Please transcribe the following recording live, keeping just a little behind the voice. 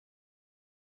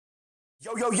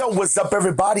Yo, yo, yo, what's up,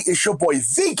 everybody? It's your boy,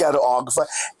 the Ghetographer,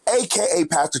 aka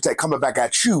Pastor Tech, coming back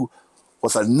at you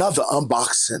with another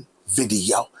unboxing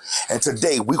video. And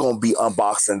today we're going to be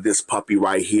unboxing this puppy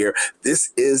right here.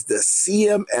 This is the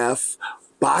CMF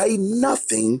by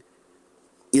Nothing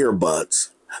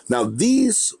earbuds. Now,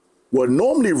 these will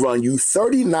normally run you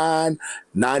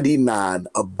 $39.99,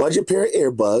 a budget pair of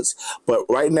earbuds, but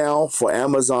right now for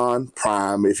Amazon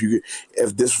Prime, if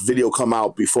this video come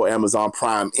out before Amazon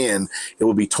Prime end, it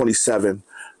will be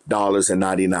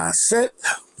 $27.99.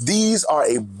 These are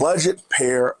a budget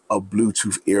pair of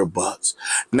Bluetooth earbuds.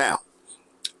 Now,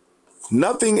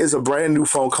 Nothing is a brand new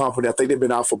phone company. I think they've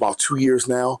been out for about 2 years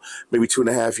now, maybe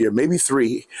 2.5 years, maybe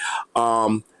 3,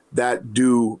 that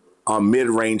do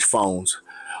mid-range phones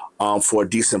for a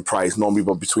decent price, normally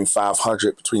between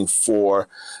 $400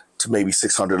 to maybe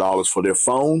 $600 for their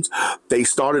phones. They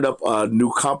started up a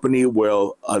new company where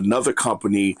another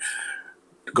company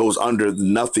goes under the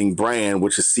Nothing brand,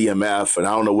 which is CMF, and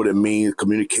I don't know what it means: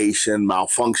 communication,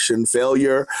 malfunction,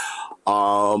 failure,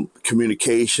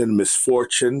 communication,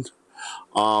 misfortune,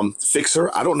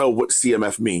 fixer. I don't know what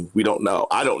CMF means. We don't know.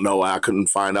 I don't know. I couldn't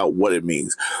find out what it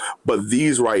means. But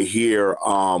these right here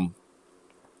are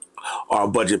a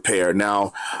budget pair.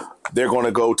 Now, they're going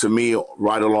to go to me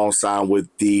right alongside with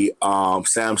the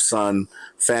Samsung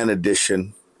Fan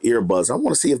Edition earbuds. I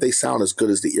want to see if they sound as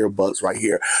good as the earbuds right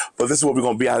here. But this is what we're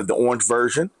going to be out of the orange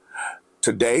version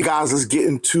today. Guys, let's get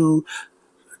into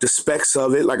the specs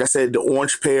of it. Like I said, the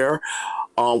orange pair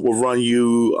will run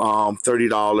you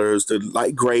 $30, the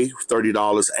light gray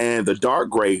 $30, and the dark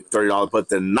gray $30. But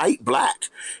the night black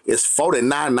is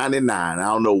 $49.99. I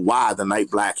don't know why the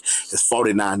night black is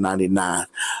 $49.99.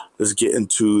 Let's get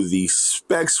into the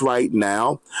specs right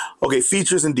now. Okay,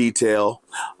 features and details.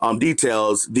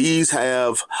 These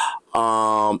have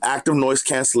active noise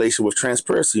cancellation with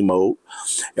transparency mode.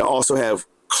 They also have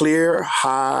clear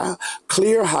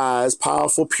highs,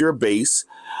 powerful pure bass.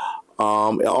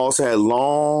 It also had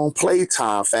long play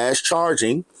time, fast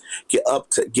charging, get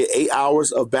 8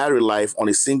 hours of battery life on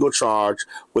a single charge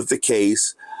with the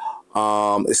case.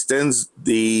 Extends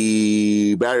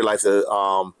the battery life to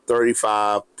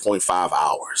 35.5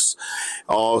 hours.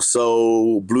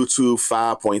 Also, Bluetooth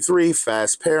 5.3,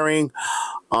 fast pairing.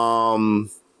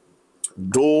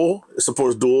 It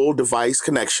supports dual device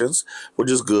connections,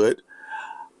 which is good.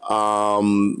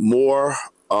 More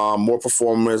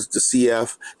performance. The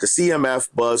CMF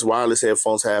Buds wireless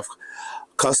headphones have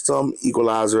custom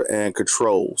equalizer and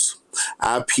controls.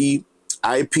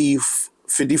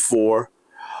 IP54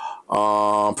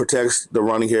 protects the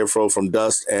running headphone from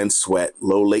dust and sweat.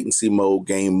 Low latency mode,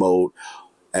 game mode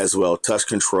as well. Touch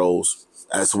controls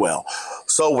as well.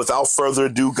 So without further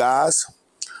ado, guys,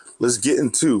 let's get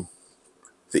into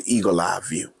the eagle eye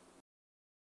view.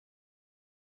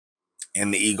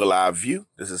 In the eagle eye view,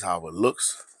 this is how it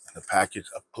looks in the package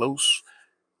up close.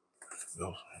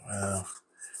 There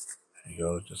you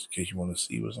go, just in case you want to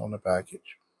see what's on the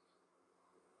package.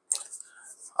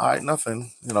 All right,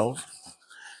 nothing, this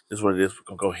is what it is. We're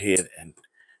going to go ahead and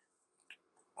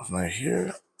right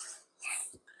here.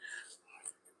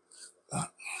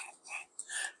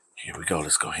 Here we go.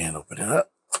 Let's go ahead and open it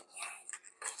up.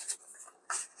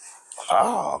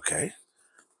 Oh, okay.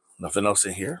 Nothing else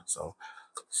in here. So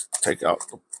let's take out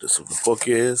this is what the book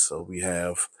is. So we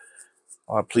have,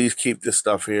 please keep this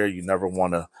stuff here. You never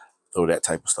want to throw that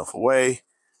type of stuff away.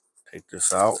 Take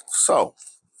this out. So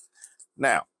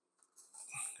now,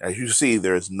 as you see,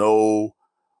 there's no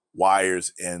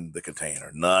wires in the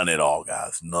container. None at all,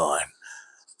 guys. None.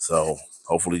 So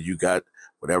hopefully you got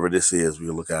whatever this is.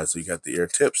 We'll look at it. So you got the ear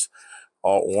tips,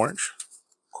 all orange.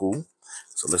 Cool.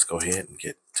 So let's go ahead and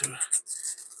get to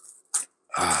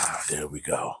there we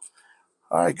go.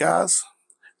 All right, guys.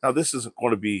 Now this is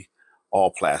going to be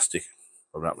all plastic.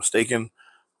 If I'm not mistaken,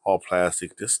 all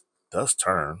plastic. This does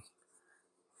turn.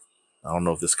 I don't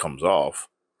know if this comes off,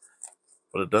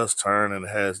 but it does turn, and it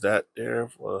has that there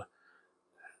for,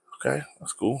 okay,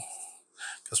 that's cool.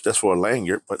 That's for a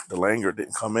lanyard, but the lanyard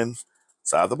didn't come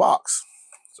inside the box.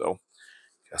 So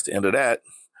that's the end of that.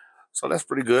 So that's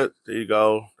pretty good. There you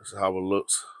go. This is how it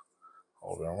looks.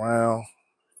 Hold it around.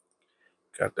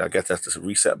 I guess that's the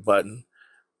reset button.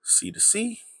 C to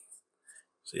C.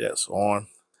 See, that's on.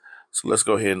 So let's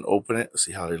go ahead and open it and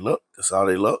see how they look. This is how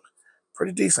they look.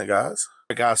 Pretty decent, guys.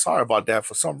 Guys, sorry about that.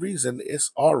 For some reason,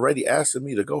 it's already asking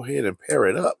me to go ahead and pair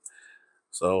it up.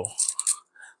 So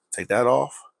take that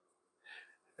off.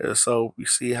 And so we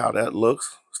see how that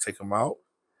looks. Let's take them out.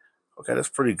 Okay, that's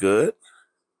pretty good.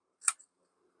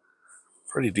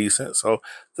 Pretty decent. So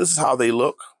this is how they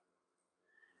look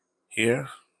here.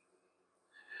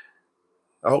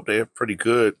 I hope they're pretty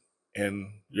good and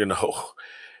good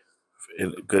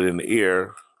in the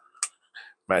ear,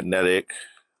 magnetic,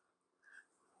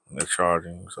 and they're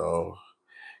charging. So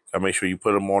gotta make sure you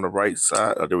put them on the right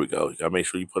side. Oh, there we go. You gotta make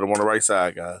sure you put them on the right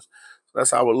side, guys. So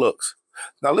that's how it looks.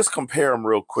 Now let's compare them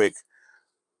real quick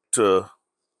to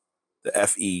the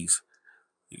FEs.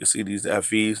 You can see these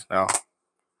FEs. Now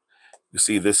you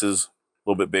see this is a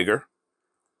little bit bigger.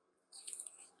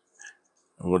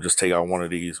 And we'll just take out one of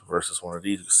these versus one of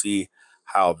these. You can see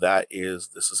how that is.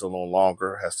 This is a little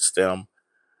longer, has the stem.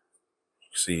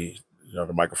 You see,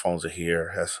 the microphones are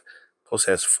here. Has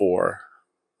 4.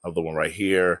 Another one right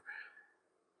here,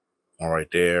 one right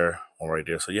there, one right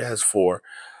there. So yeah, it has 4.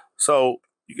 So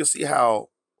you can see how,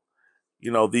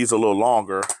 these are a little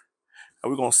longer.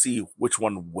 And we're going to see which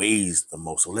one weighs the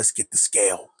most. So let's get the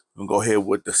scale. We're going to go ahead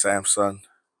with the Samsung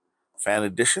Fan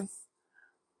Edition,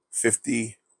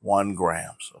 51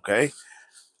 grams, okay?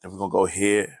 Then we're going to go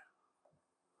ahead,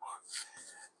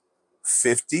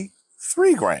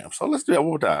 53 grams. So let's do that one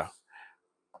more time.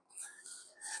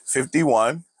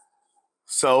 51.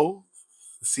 So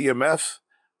the CMF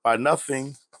by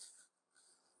Nothing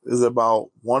is about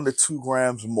 1 to 2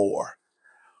 grams more.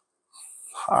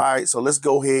 All right, so let's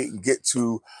go ahead and get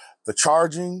to the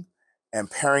charging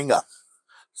and pairing up.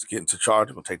 Let's get into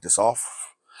charging. We'll take this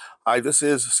off. All right, this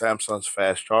is Samsung's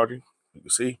fast charging. You can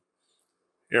see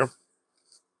here.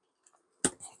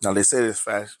 Now they say it's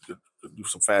fast, do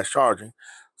some fast charging.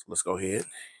 So let's go ahead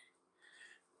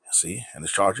and see, and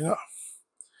it's charging up.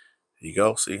 Here you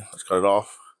go. See, let's cut it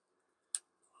off.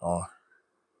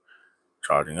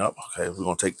 Charging up. Okay, we're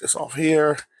gonna take this off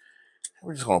here.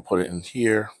 We're just gonna put it in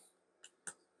here.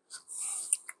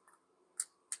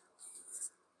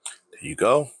 There you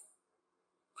go.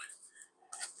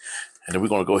 And then we're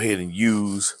going to go ahead and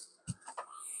use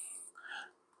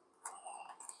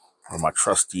one of my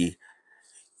trusty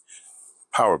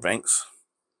power banks.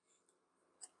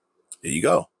 There you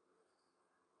go.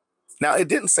 Now, it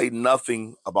didn't say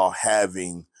nothing about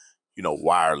having,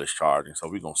 wireless charging. So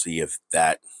we're going to see if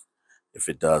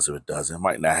it does or it doesn't. It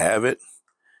might not have it.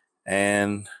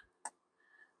 And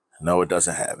no, it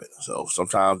doesn't have it. So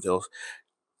sometimes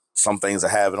some things I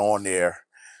have it on there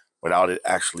without it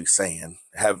actually saying,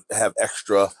 have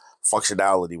extra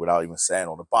functionality without even saying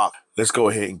on the box. Let's go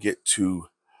ahead and get to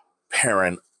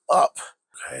pairing up.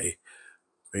 Okay,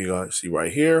 you're gonna see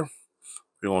right here,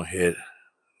 we're gonna hit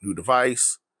new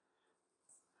device.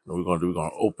 And we're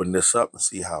gonna open this up and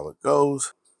see how it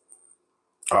goes.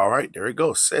 All right, there it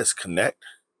goes. It says connect.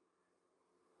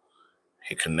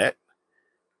 Hit connect.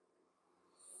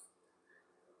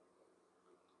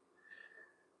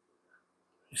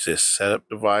 It says setup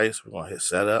device. We're gonna hit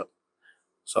setup.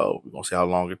 So we're gonna see how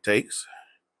long it takes.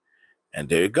 And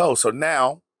there you go. So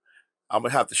now I'm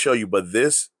gonna have to show you, but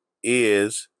this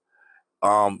is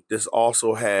this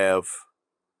also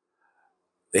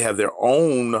they have their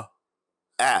own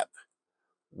app,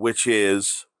 which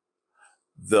is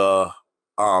the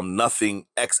Nothing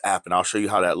X app, and I'll show you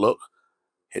how that look.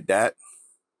 Hit that.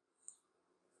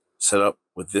 Set up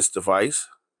with this device.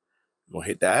 We're gonna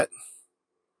hit that.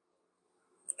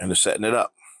 And they're setting it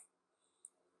up.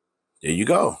 There you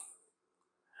go.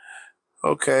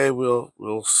 Okay,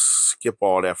 we'll skip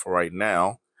all that for right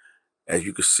now. As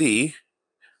you can see,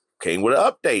 came with an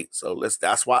update. So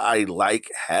that's why I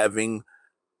like having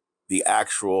the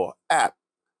actual app.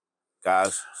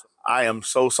 Guys, I am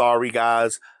so sorry,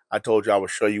 guys. I told you I would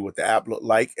show you what the app looked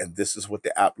like, and this is what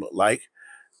the app looked like.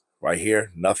 Right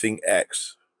here, Nothing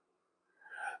X.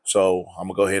 So I'm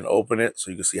gonna go ahead and open it so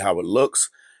you can see how it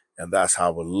looks. And that's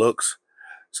how it looks.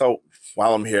 So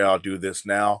while I'm here, I'll do this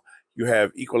now. You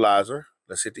have equalizer.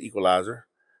 Let's hit the equalizer.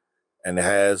 And it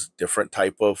has different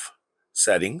type of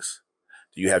settings.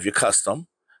 You have your custom.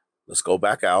 Let's go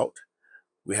back out.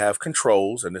 We have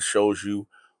controls, and it shows you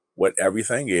what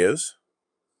everything is.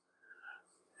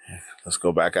 Let's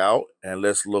go back out, and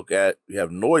let's look at, we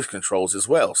have noise controls as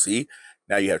well. See,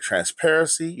 now you have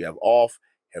transparency, you have off,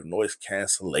 you have noise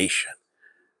cancellation.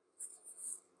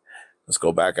 Let's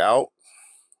go back out.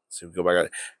 See, we go back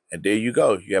out, and there you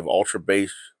go. You have ultra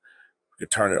bass. You can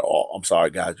turn it off. I'm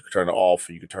sorry, guys. You can turn it off,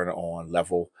 or you can turn it on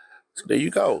level. So there you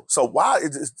go. So while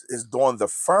it's doing the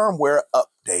firmware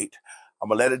update, I'm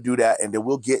gonna let it do that, and then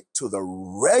we'll get to the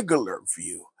regular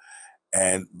view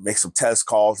and make some test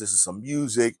calls. This is some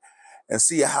music, and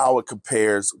see how it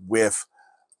compares with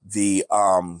the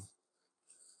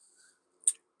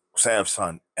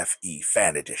Samsung FE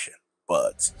Fan Edition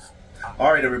Buds.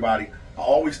 All right, everybody. I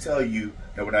always tell you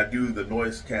that when I do the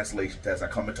noise cancellation test, I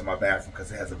come into my bathroom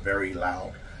because it has a very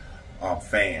loud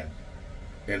fan.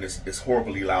 And it's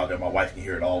horribly loud that my wife can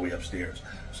hear it all the way upstairs.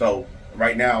 So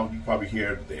Right now, you probably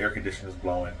hear the air conditioners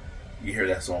blowing. You hear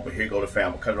that song, but here go the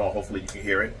fan. We'll cut it on. Hopefully, you can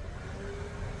hear it.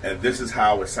 And this is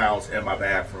how it sounds in my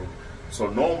bathroom. So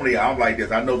normally, I'm like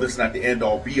this. I know this is not the end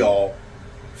all be all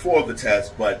for the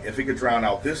test, but if it could drown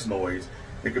out this noise,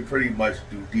 it could pretty much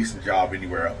do a decent job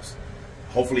anywhere else.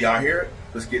 Hopefully, y'all hear it.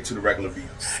 Let's get to the regular view.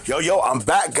 Yo, I'm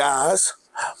back, guys,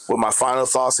 with my final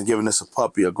thoughts and giving this a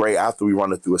puppy a grade after we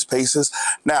run it through its paces.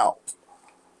 Now,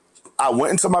 I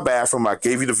went into my bathroom. I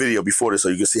gave you the video before this so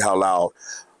you can see how loud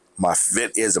my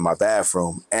fit is in my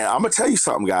bathroom. And I'm going to tell you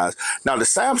something, guys. Now, the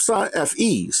Samsung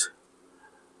FEs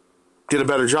did a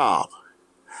better job.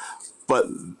 But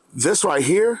this right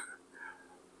here,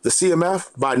 the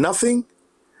CMF by Nothing,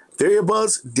 their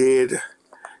earbuds did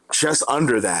just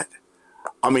under that.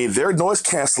 I mean, their noise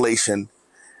cancellation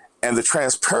and the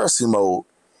transparency mode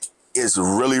is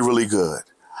really, really good.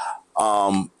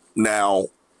 Now,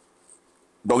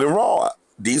 don't get me wrong.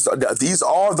 These are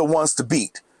the ones to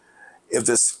beat. If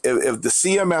the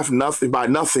CMF Nothing by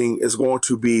Nothing is going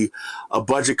to be a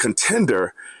budget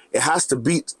contender, it has to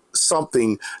beat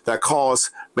something that costs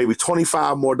maybe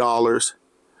 $25 more,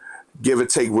 give or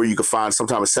take, where you can find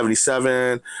sometimes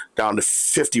 77 down to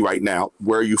 50 right now,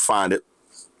 where you find it.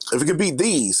 If it can beat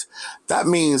these, that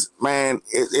means, man,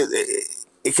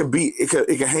 it can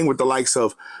hang with the likes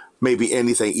of maybe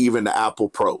anything, even the Apple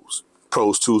Pros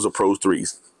 2s or Pros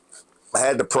 3s. I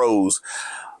had the Pros.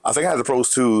 I think I had the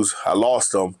Pros 2s. I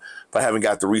lost them, but I haven't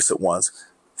got the recent ones.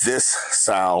 This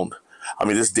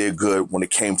did good when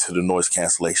it came to the noise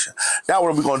cancellation. Now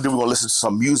what are we going to do? We're going to listen to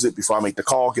some music before I make the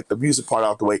call, get the music part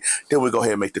out the way. Then we go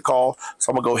ahead and make the call.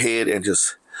 So I'm going to go ahead and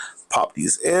just pop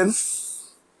these in.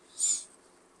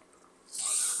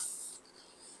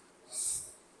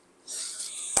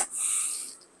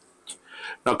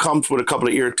 Now it comes with a couple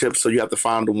of ear tips, so you have to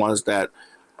find the ones that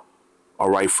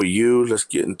are right for you. Let's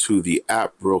get into the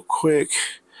app real quick.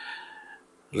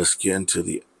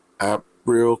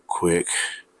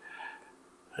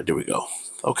 There we go.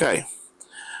 Okay.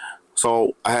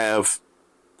 So I have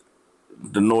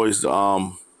the noise,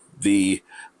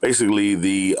 basically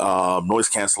the noise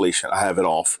cancellation. I have it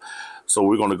off. So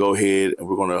we're going to go ahead and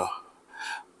we're going to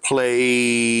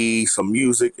play some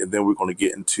music, and then we're going to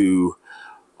get into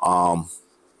how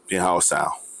it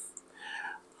sounds.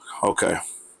 Okay.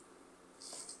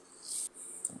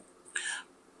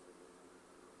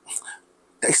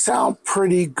 They sound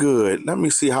pretty good. Let me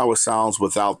see how it sounds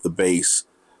without the bass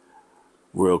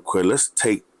real quick. Let's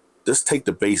take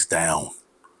the bass down.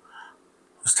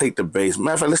 Let's take the bass.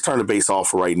 Matter of fact, let's turn the bass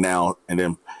off right now and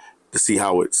then to see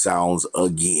how it sounds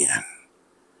again.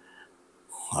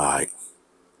 All right.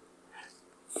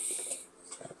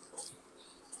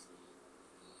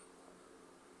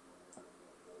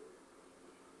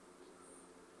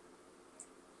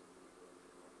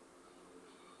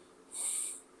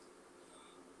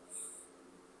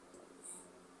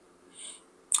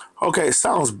 Okay,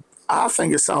 I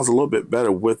think it sounds a little bit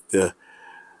better with the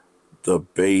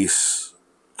bass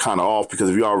kind of off, because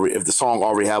if the song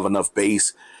already have enough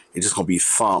bass, it's just gonna be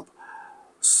thump.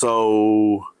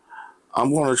 So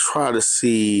I'm gonna try to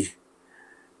see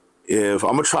if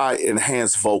I'm gonna try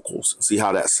enhanced vocals and see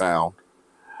how that sound.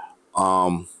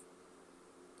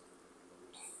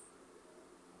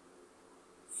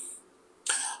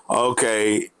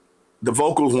 Okay, the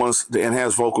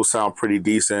enhanced vocals sound pretty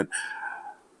decent.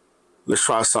 Let's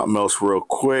try something else real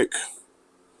quick.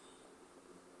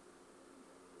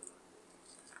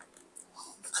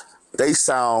 They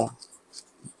sound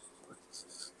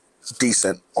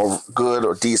decent or good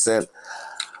or decent.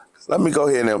 Let me go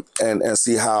ahead and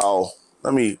see how.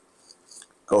 Let me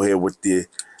go ahead with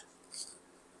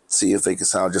see if they can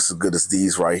sound just as good as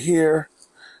these right here.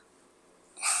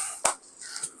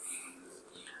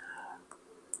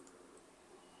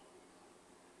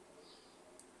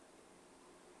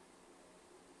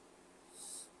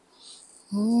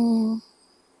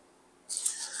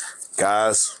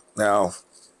 Guys, now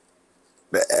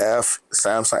the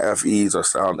Samsung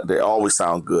FEs they always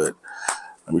sound good.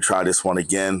 Let me try this one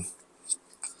again.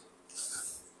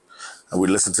 And we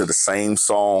listen to the same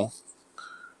song.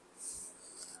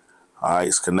 All right,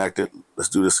 it's connected. Let's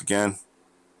do this again.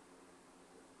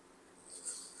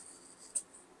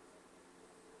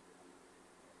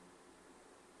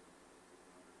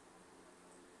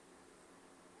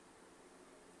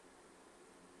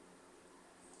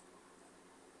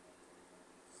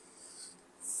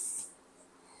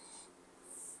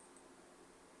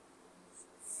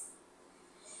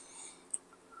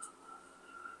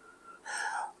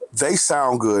 They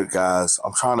sound good, guys.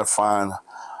 I'm trying to find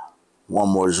one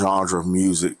more genre of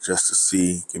music just to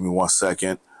see. Give me 1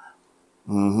 second.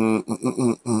 Let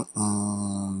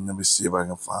me see if I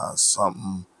can find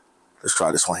something. Let's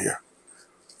try this one here.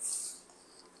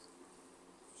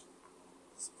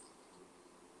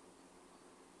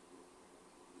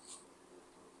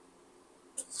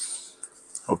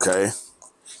 Okay.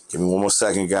 Give me one more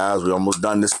second, guys. We're almost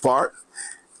done this part.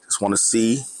 Just want to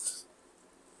see.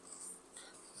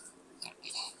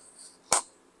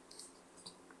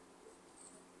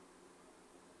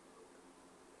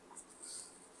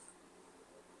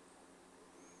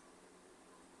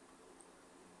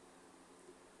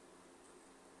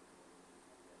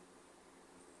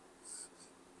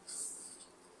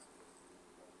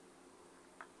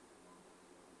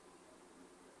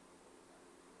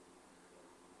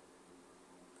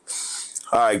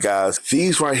 All right, guys.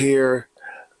 These right here,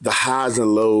 the highs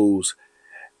and lows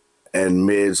and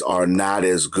mids are not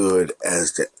as good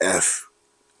as the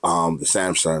the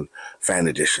Samsung Fan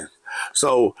Edition.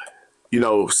 So, you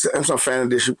know, Samsung Fan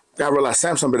Edition, I realize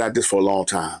Samsung been at this for a long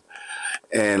time.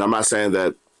 And I'm not saying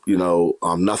that, you know,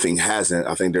 nothing hasn't.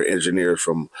 I think they're engineers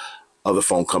from other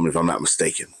phone companies, if I'm not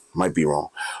mistaken. Might be wrong.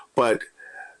 But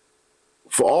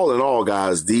for all in all,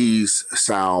 guys, these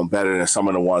sound better than some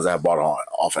of the ones I bought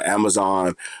off of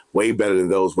Amazon. Way better than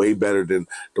those. Way better than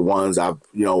the ones my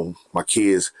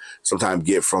kids sometimes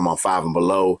get from 5 and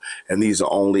below. And these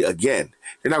are only, again,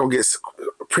 you're not gonna get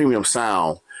premium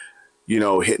sound,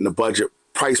 hitting the budget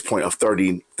price point of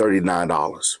 $39.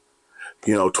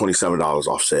 $27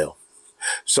 off sale.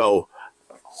 So,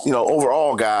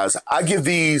 overall, guys, I give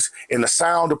these in the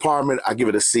sound department, I give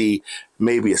it a C,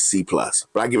 maybe a C plus,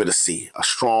 but I give it a C, a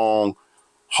strong,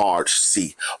 hard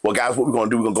C. Well, guys, what we're going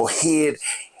to do, we're going to go ahead.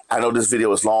 I know this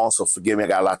video is long, so forgive me. I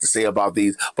got a lot to say about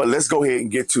these, but let's go ahead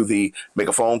and get to make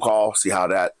a phone call, see how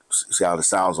it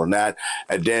sounds on that.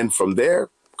 And then from there,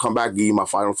 come back, give you my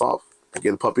final thought, and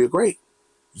get a puppy a grade.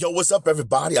 Yo, what's up,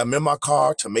 everybody? I'm in my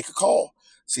car to make a call,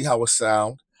 see how it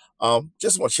sounds.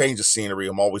 Just want to change the scenery.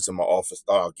 I'm always in my office.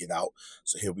 Thought I'll get out.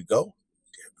 So here we go.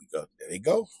 There we go. There they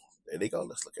go. There they go.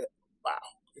 Let's look at it. Wow.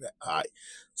 Look at that. All right.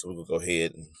 So we're going to go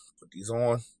ahead and put these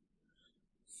on.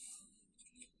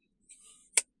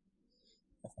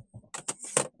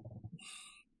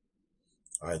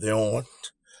 All right, they're on.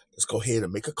 Let's go ahead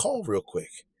and make a call real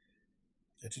quick.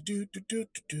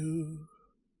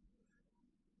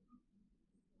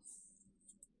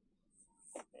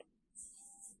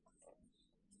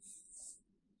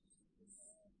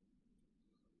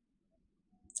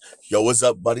 Yo, what's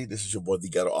up, buddy? This is your boy, the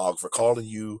Ghetographer, calling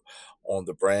you on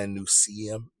the brand new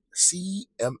Cmf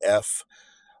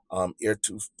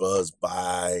Eartooth Buds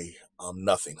by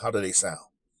Nothing. How do they sound?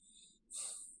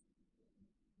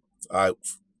 All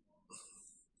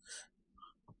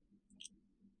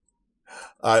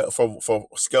right. From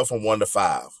scale from 1 to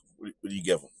 5, what do you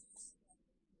give them?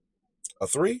 A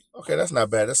 3? Okay, that's not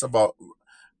bad. That's about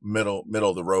middle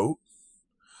of the road.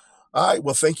 All right.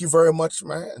 Well, thank you very much,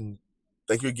 man, and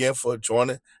thank you again for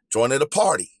joining the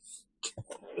party.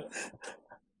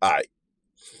 All right.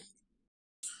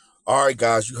 All right,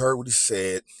 guys, you heard what he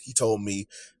said. He told me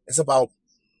it's about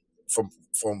from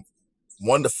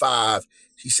 1 to 5.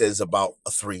 He says about a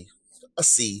 3, a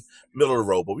C, middle of the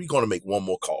road. But we're going to make one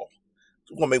more call.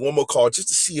 We're going to make one more call just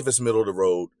to see if it's middle of the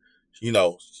road.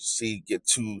 Get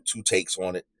two takes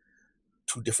on it,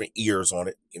 2 different ears on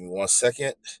it. Give me 1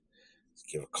 second. Let's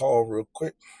give a call real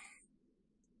quick.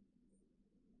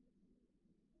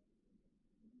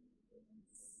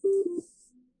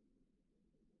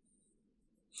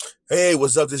 Hey,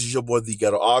 what's up? This is your boy, the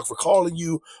Ghetographer, calling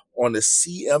you on the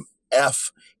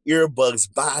CMF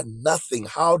earbuds by Nothing.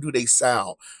 How do they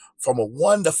sound? From a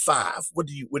 1 to 5, what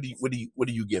do you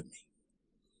give me?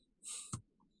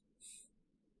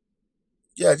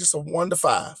 Yeah, just a 1 to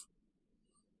 5.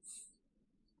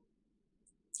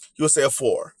 You'll say a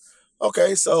 4.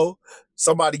 Okay, so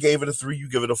somebody gave it a 3, you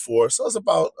give it a 4. So it's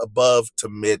about above to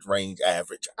mid-range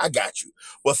average. I got you.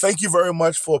 Well, thank you very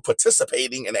much for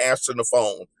participating and answering the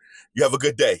phone. You have a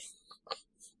good day.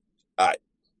 All right.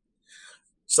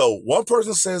 So one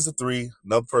person says a 3,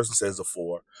 another person says a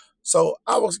 4. So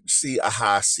I will see a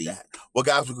high C. Well,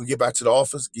 guys, we're going to get back to the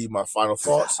office, give you my final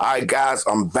thoughts. All right, guys,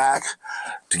 I'm back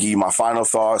to give you my final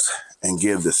thoughts and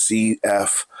give the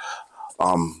CF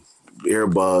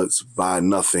earbuds by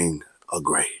Nothing a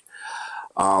grade.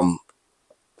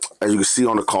 As you can see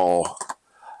on the call,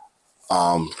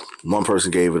 one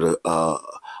person gave it a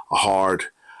hard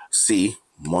C,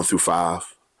 1 through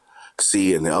 5,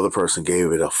 C, and the other person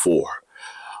gave it a 4.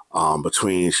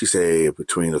 She said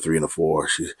between a 3 and a 4.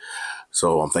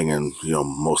 So I'm thinking,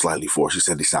 most likely 4. She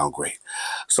said they sound great.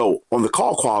 So on the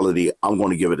call quality, I'm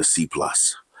going to give it a C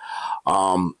plus.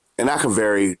 And that can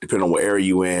vary depending on what area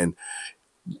you're in.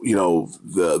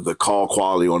 the call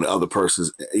quality on the other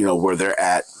person's, where they're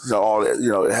at, all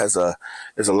that,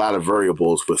 there's a lot of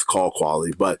variables with call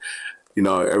quality, but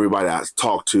everybody I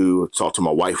talked to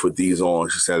my wife with these on,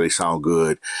 she said they sound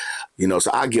good,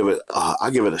 so I give it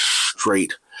a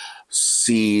straight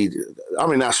C. I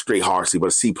mean, not straight hard C, but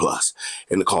a C plus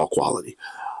in the call quality.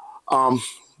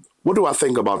 What do I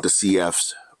think about the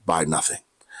CFs by Nothing?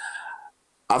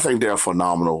 I think they're a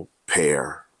phenomenal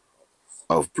pair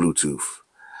of Bluetooth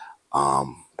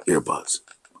earbuds.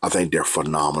 I think they're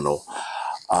phenomenal.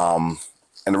 And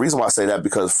the reason why I say that,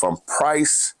 because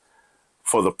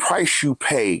for the price you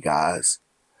pay, guys,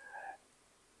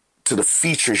 to the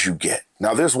features you get.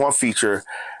 Now, there's one feature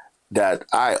that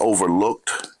I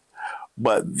overlooked,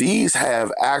 but these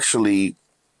have actually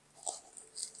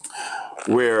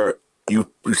where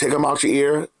you take them out your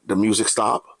ear, the music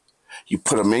stop. You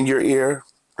put them in your ear,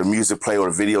 the music play, or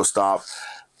the video stop,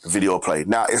 the video play.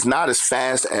 Now, it's not as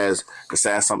fast as the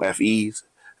Samsung FEs.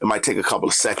 It might take a couple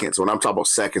of seconds. When I'm talking about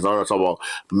seconds, I'm not talking about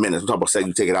minutes. I'm talking about seconds.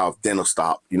 You take it out, then it'll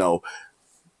stop. You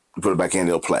put it back in,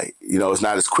 it'll play. It's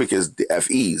not as quick as the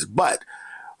FEs. But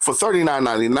for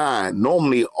 $39.99,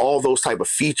 normally all those type of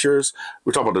features,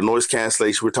 we're talking about the noise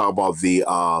cancellation, we're talking about the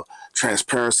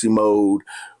transparency mode,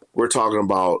 we're talking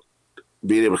about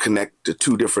being able to connect to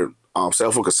two different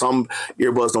cell phones, because some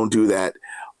earbuds don't do that.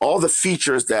 All the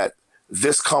features that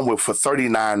this come with for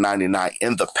 $39.99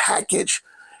 in the package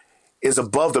is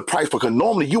above the price, because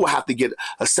normally you would have to get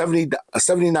a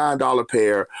 $79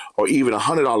 pair or even a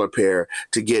 $100 pair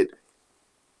to get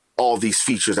all these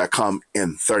features that come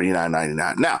in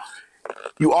 $39.99. Now,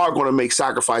 you are going to make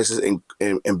sacrifices in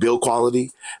build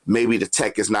quality. Maybe the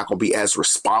tech is not going to be as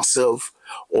responsive,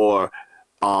 or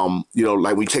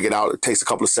like we take it out, it takes a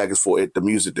couple of seconds for the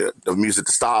music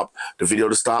to stop, the video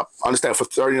to stop. Understand, for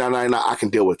 $39.99, I can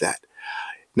deal with that.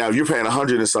 Now, if you're paying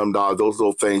 $100 and some dollars, those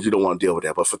little things, you don't want to deal with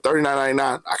that. But for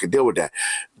 $39.99, I can deal with that.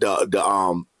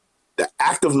 The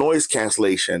active noise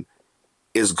cancellation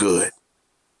is good.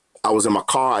 I was in my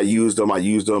car. I used them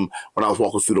when I was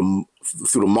walking through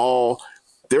the mall.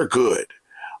 They're good.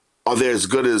 Are they as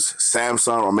good as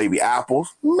Samsung or maybe Apple?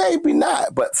 Maybe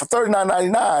not. But for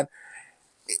 $39.99,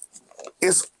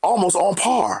 it's almost on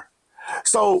par.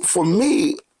 So for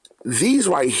me, these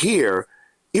right here,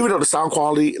 even though the sound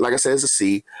quality, like I said, is a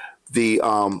C, the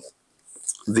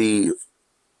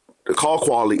call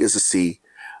quality is a C,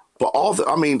 but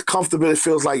comfortability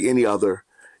feels like any other,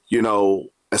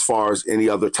 as far as any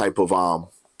other type of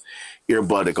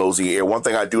earbud that goes in your ear. One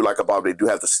thing I do like about it, they do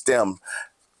have the stem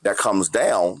that comes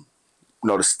down,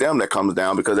 the stem that comes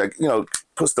down, because that,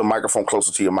 puts the microphone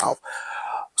closer to your mouth.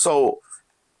 So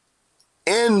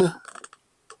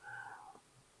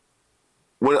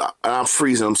when I'm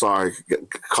freezing, I'm sorry,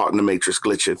 caught in the matrix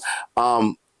glitching.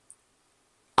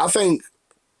 I think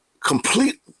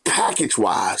complete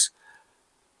package-wise,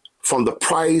 from the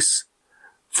price,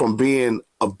 from being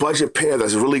a budget pair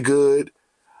that's really good,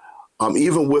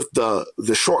 even with the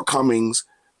shortcomings,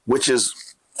 which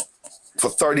is for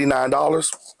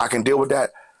 $39, I can deal with that.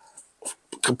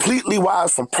 Completely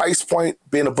wise, from price point,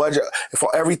 being a budget, for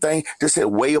everything, this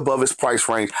hit way above its price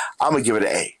range. I'm going to give it an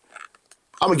A.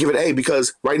 I'm going to give it an A,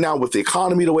 because right now with the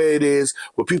economy the way it is,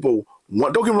 where people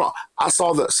want, don't get me wrong, I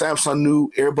saw the Samsung new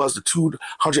earbuds, the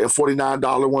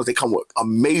 $249 ones. They come with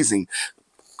amazing,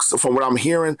 so from what I'm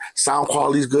hearing, sound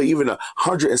quality is good. Even the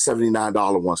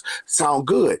 $179 ones sound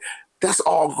good. That's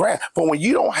all grand. But when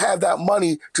you don't have that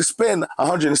money to spend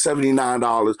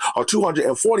 $179 or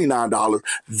 $249,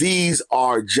 these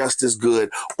are just as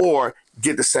good. Or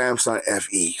get the Samsung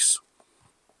FEs,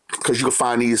 because you can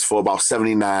find these for about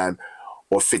 $79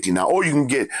 or $59. Or you can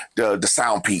get the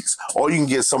Sound Peaks, or you can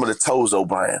get some of the Tozo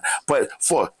brand. But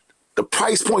for the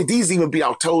price point, these even beat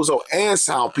out Tozo and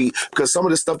Sound Peak, because some of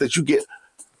the stuff that you get,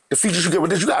 the features you get with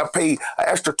this, you got to pay an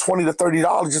extra $20 to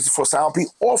 $30 just for Sound Peak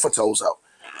or for Tozo.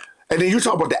 And then you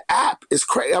talk about the app. It's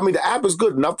crazy. I mean, the app is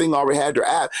good. Nothing already had their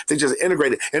app. They just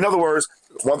integrated. In other words,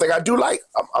 one thing I do like,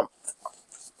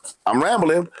 I'm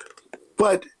rambling,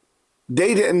 but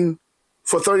they didn't,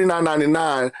 for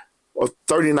 $39.99 or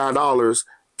 $39,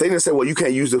 they didn't say, well, you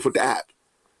can't use this with the app.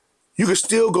 You can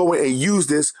still go in and use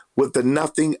this with the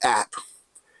Nothing app,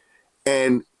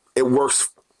 and it works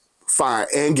fine,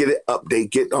 and get it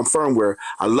update, get firmware.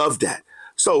 I love that.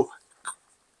 So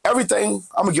everything,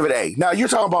 I'm gonna give it A. Now you're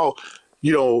talking about,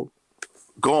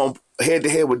 going head to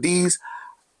head with these,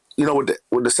 with the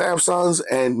Samsungs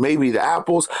and maybe the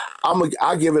Apples.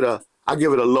 I give it a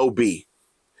low B,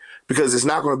 because it's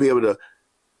not going to be able to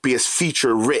be as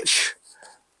feature rich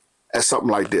as something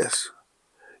like this.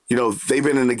 They've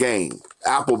been in the game.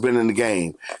 Apple been in the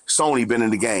game. Sony been in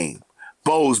the game.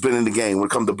 Bo's been in the game when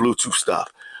it comes to Bluetooth stuff.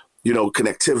 You know,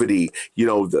 connectivity, you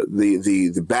know,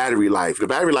 the battery life. The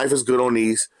battery life is good on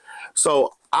these.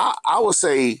 So I would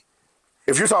say,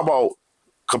 if you're talking about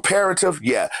comparative,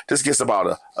 yeah, this gets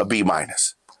about a B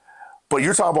minus. But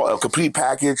you're talking about a complete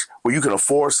package where you can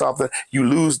afford something, you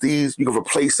lose these, you can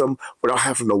replace them without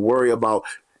having to worry about,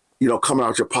 you know, coming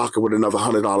out your pocket with another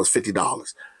 $100,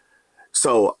 $50.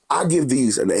 So I give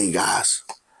these an A, guys.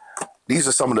 These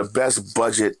are some of the best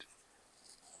budget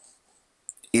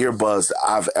earbuds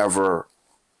I've ever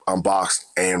unboxed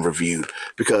and reviewed,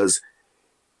 because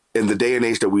in the day and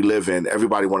age that we live in,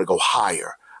 everybody want to go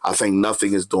higher. I think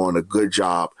Nothing is doing a good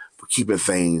job for keeping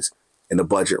things in the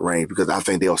budget range, because I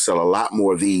think they'll sell a lot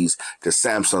more of these than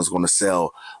Samsung's going to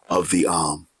sell of the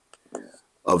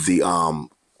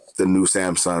new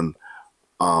Samsung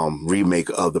remake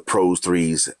of the Pros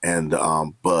 3s and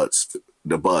Buds.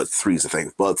 The Bud 3s, I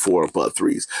think, Bud 4 or Bud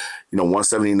 3s, you know,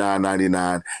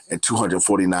 $179.99 and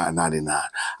 $249.99.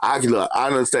 I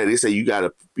understand. They say you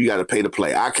gotta pay to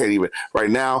play. I can't even right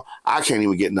now. I can't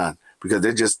even get none because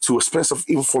they're just too expensive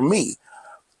even for me.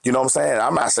 You know what I'm saying?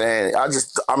 I'm not saying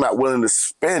I'm not willing to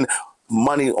spend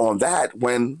money on that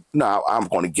when I'm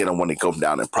going to get them when they come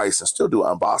down in price and still do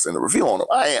an unboxing and a review on them.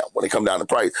 I am when they come down in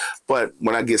price, but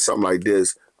when I get something like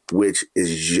this, which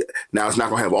is now it's not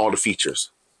going to have all the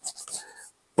features,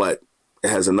 but it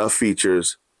has enough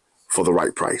features for the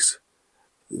right price.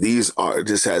 This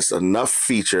has enough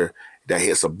feature that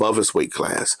hits above its weight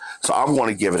class. So I'm going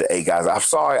to give it an A, guys. I'm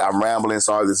sorry I'm rambling.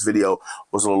 Sorry this video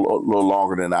was a little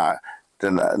longer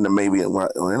than maybe, you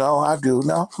know, I do.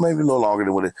 No, maybe a little longer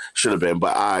than what it should have been.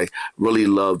 But I really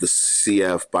love the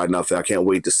CF by Nothing. I can't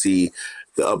wait to see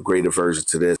the upgraded version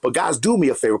to this. But guys, do me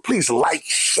a favor. Please like,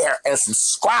 share, and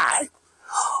subscribe.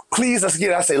 Please, let's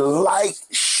get it. I say like,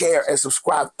 share, and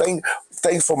subscribe.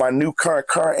 Thanks for my new current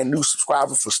and new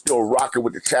subscribers for still rocking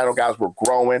with the channel, guys. We're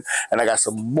growing, and I got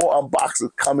some more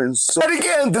unboxings coming soon. And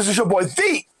again, this is your boy,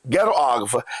 the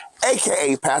Ghetographer,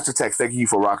 aka Pastor Tech. Thank you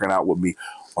for rocking out with me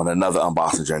on another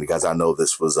unboxing journey, guys. I know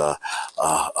this was a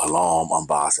long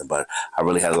unboxing, but I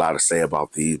really had a lot to say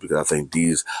about these because I think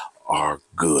these are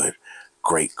good.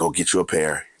 Great. Go get you a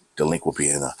pair. The link will be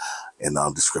in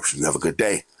the description. You have a good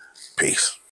day.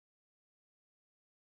 Peace.